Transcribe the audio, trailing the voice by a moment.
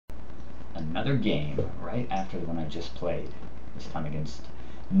Another game right after the one I just played. This time against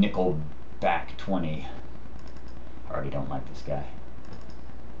Nickelback 20. I already don't like this guy.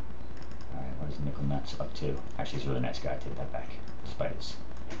 Alright, what is Nickel Nuts up to? Actually, he's a really nice guy, I take that back. Despite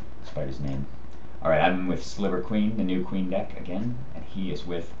his name. Alright, I'm with Sliver Queen, the new Queen deck again, and he is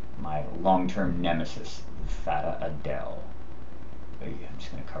with my long-term nemesis, Thada Adele. I'm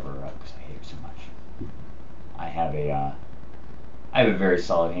just going to cover her up because I hate her so much. I have a very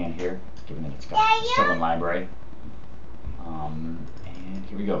solid hand here, given that it's got a Sylvan Library. And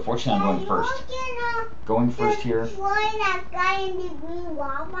here we go. Fortunately, I'm going first. Going first here. That guy in the green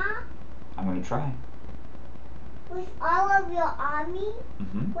llama? I'm going to try. With all of your army?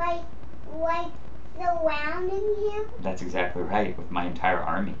 Mm-hmm. Like surrounding him? That's exactly right. With my entire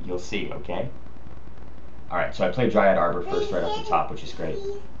army. You'll see, okay? Alright, so I played Dryad Arbor first right off the top, which is great.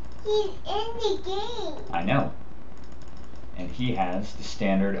 He's in the game. I know. And he has the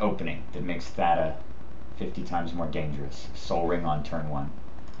standard opening that makes Thada 50 times more dangerous. Soul Ring on turn 1.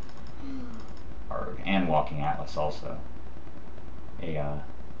 And Walking Atlas also. An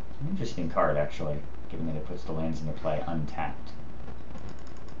interesting card, actually, given that it puts the lands into play untapped.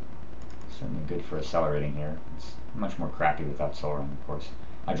 Certainly good for accelerating here. It's much more crappy without Soul Ring, of course.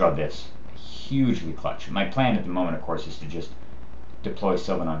 I draw this. Hugely clutch. My plan at the moment, of course, is to just deploy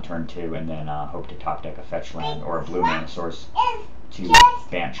Sylvan on turn 2 and then hope to top deck a fetch land or a blue mana source to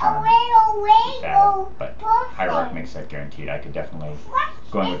ban Charm with that. But Hierarch makes that guaranteed. I could definitely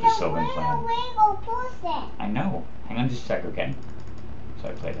go in with the Sylvan plan. I know. Hang on just a sec, okay? So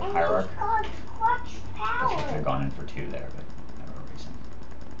I played the Hierarch. I could have gone in for 2 there, but no reason.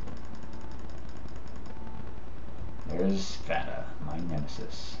 There's Thada, my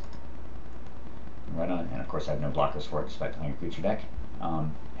nemesis. Right on, and of course I have no blockers for it despite playing a creature deck.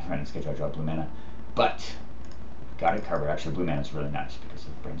 Right in schedule I draw blue mana. But, got it covered. Actually, blue mana is really nice because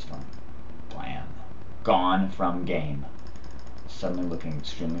of Brainstorm. Blam. Gone from game. Suddenly looking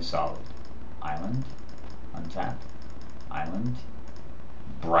extremely solid. Island. Untapped. Island.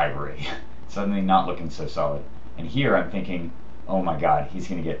 Bribery. Suddenly not looking so solid. And here I'm thinking, oh my god, he's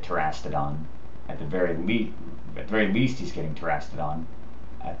going to get Terastodon. At the very least he's getting Terastodon.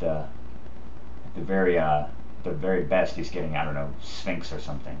 At the very best, he's getting, I don't know, Sphinx or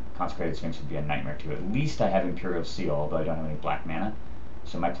something. Consecrated Sphinx would be a nightmare too. At least I have Imperial Seal, although I don't have any black mana.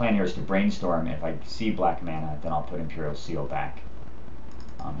 So my plan here is to brainstorm. If I see black mana, then I'll put Imperial Seal back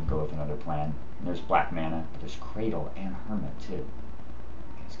and go with another plan. And there's black mana, but there's Cradle and Hermit too.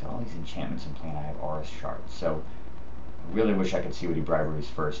 He's got all these enchantments in play, and I have Aura Shards. So I really wish I could see what he briberies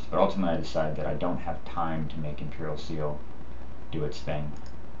first, but ultimately I decided that I don't have time to make Imperial Seal do its thing.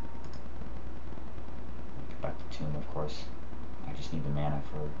 Back to Tomb, of course. I just need the mana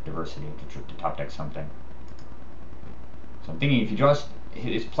for diversity to top deck something. So I'm thinking if he draws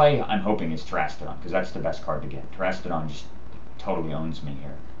his play, I'm hoping is Terastodon, because that's the best card to get. Terastodon just totally owns me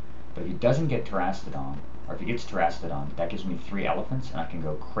here. But if he doesn't get Terastodon, or if he gets Terastodon, that gives me 3 elephants, and I can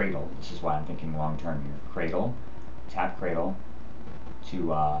go Cradle. This is why I'm thinking long term here. Cradle, tap Cradle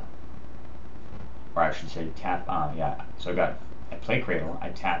to, or I should say tap, yeah. So I play Cradle, I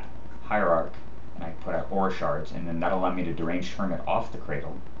tap Hierarch, and I put out Aura Shards, and then that'll allow me to Deranged Hermit off the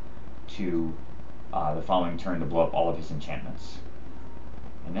Cradle to the following turn to blow up all of his enchantments.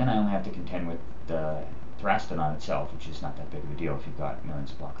 And then I only have to contend with the Terastodon itself, which is not that big of a deal if you've got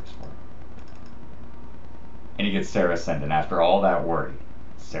millions of blockers for it. And he gets Serra Ascendant after all that worry.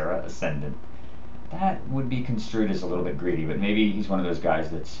 Serra Ascendant. That would be construed as a little bit greedy, but maybe he's one of those guys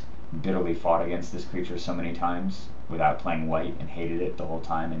that's bitterly fought against this creature so many times without playing white and hated it the whole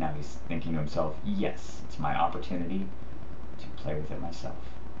time, and now he's thinking to himself, yes, it's my opportunity to play with it myself.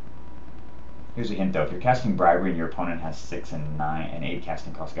 Here's a hint though, if you're casting Bribery and your opponent has 6 and 9 and 8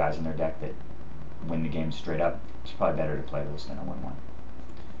 casting cost guys in their deck that win the game straight up, it's probably better to play those than a 1-1.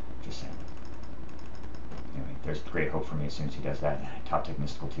 Just saying. Anyway, there's great hope for me as soon as he does that. Top deck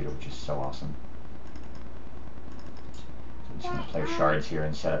Mystical Tutor, which is so awesome. So I'm just going to play Shards here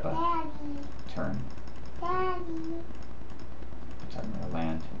and set up a turn. Puts out another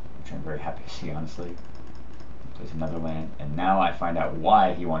land, which I'm very happy to see, honestly. He plays another land, and now I find out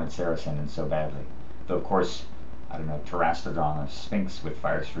why he wanted Serra Ascendant so badly. Though, of course, I don't know, Terastodon or Sphinx with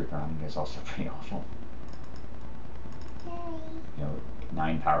Fire Streaker on him is also pretty awful. You know,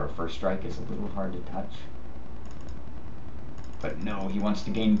 9 power first strike is a little hard to touch. But no, he wants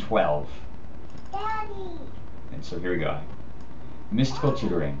to gain 12. Daddy. And so here we go. Mystical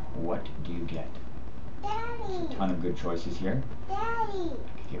Tutoring, what do you get? There's a ton of good choices here. Daddy. I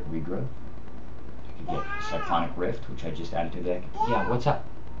could get Regrowth. I could get Cyclonic Rift, which I just added to the deck. Yeah, what's up?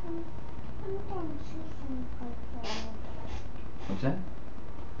 I'm going to choose some purple. What's that?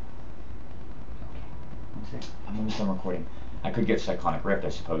 I'm almost done recording. I could get Cyclonic Rift, I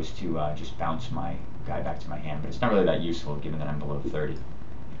suppose, to just bounce my guy back to my hand, but it's not really that useful given that I'm below 30. It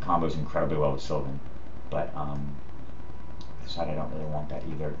combos incredibly well with Sylvan, but I decided I don't really want that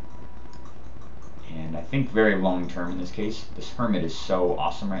either. And I think very long term in this case, this Hermit is so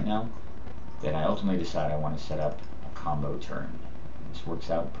awesome right now that I ultimately decide I want to set up a combo turn. And this works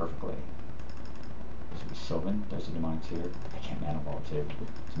out perfectly. So with Sylvan, there's a Demonic Tutor. I can't Mana Ball too,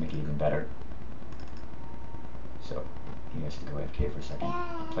 to make it even better. So he has to go AFK for a second.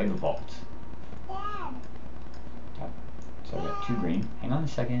 Play the Vault. Tap. So I got 2 green. Hang on a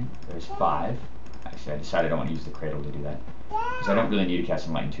second. There's 5. Actually, I decided I don't want to use the Cradle to do that. Because I don't really need to cast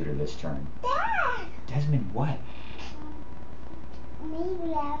Enlightened Tutor this turn. Desmond, what?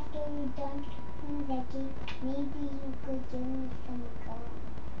 Maybe after you're done with the game, maybe you could give me some color.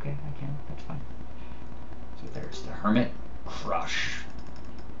 Okay, I can. That's fine. So there's the Hermit. Crush.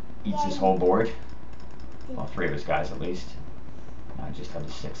 Eats his whole board. Well, 3 of his guys at least. Now I just have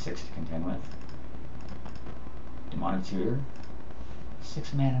the 6/6 to contend with. Demonic Tutor.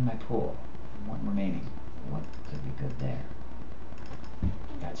 6 mana in my pool. 1 remaining. What could be good there?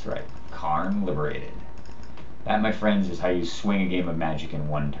 That's right. Karn Liberated. That, my friends, is how you swing a game of Magic in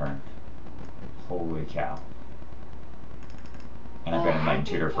 1 turn. Holy cow. And I've got Enlightened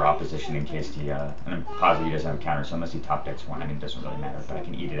Tutor for opposition in case he, and I'm positive he doesn't have a counter, so unless he top decks 1, I mean, it doesn't really matter, but I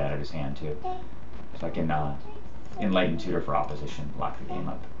can eat it out of his hand too. So I can Enlightened Tutor for opposition, lock the game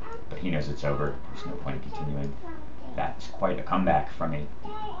up. But he knows it's over. There's no point in continuing. That's quite a comeback from a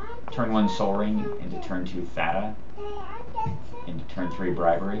turn 1 Soul Ring into turn 2 Thada into turn 3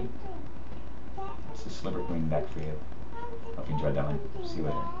 Bribery. It's the Sliver Queen deck for you. Hope you enjoyed that one. See you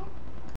later.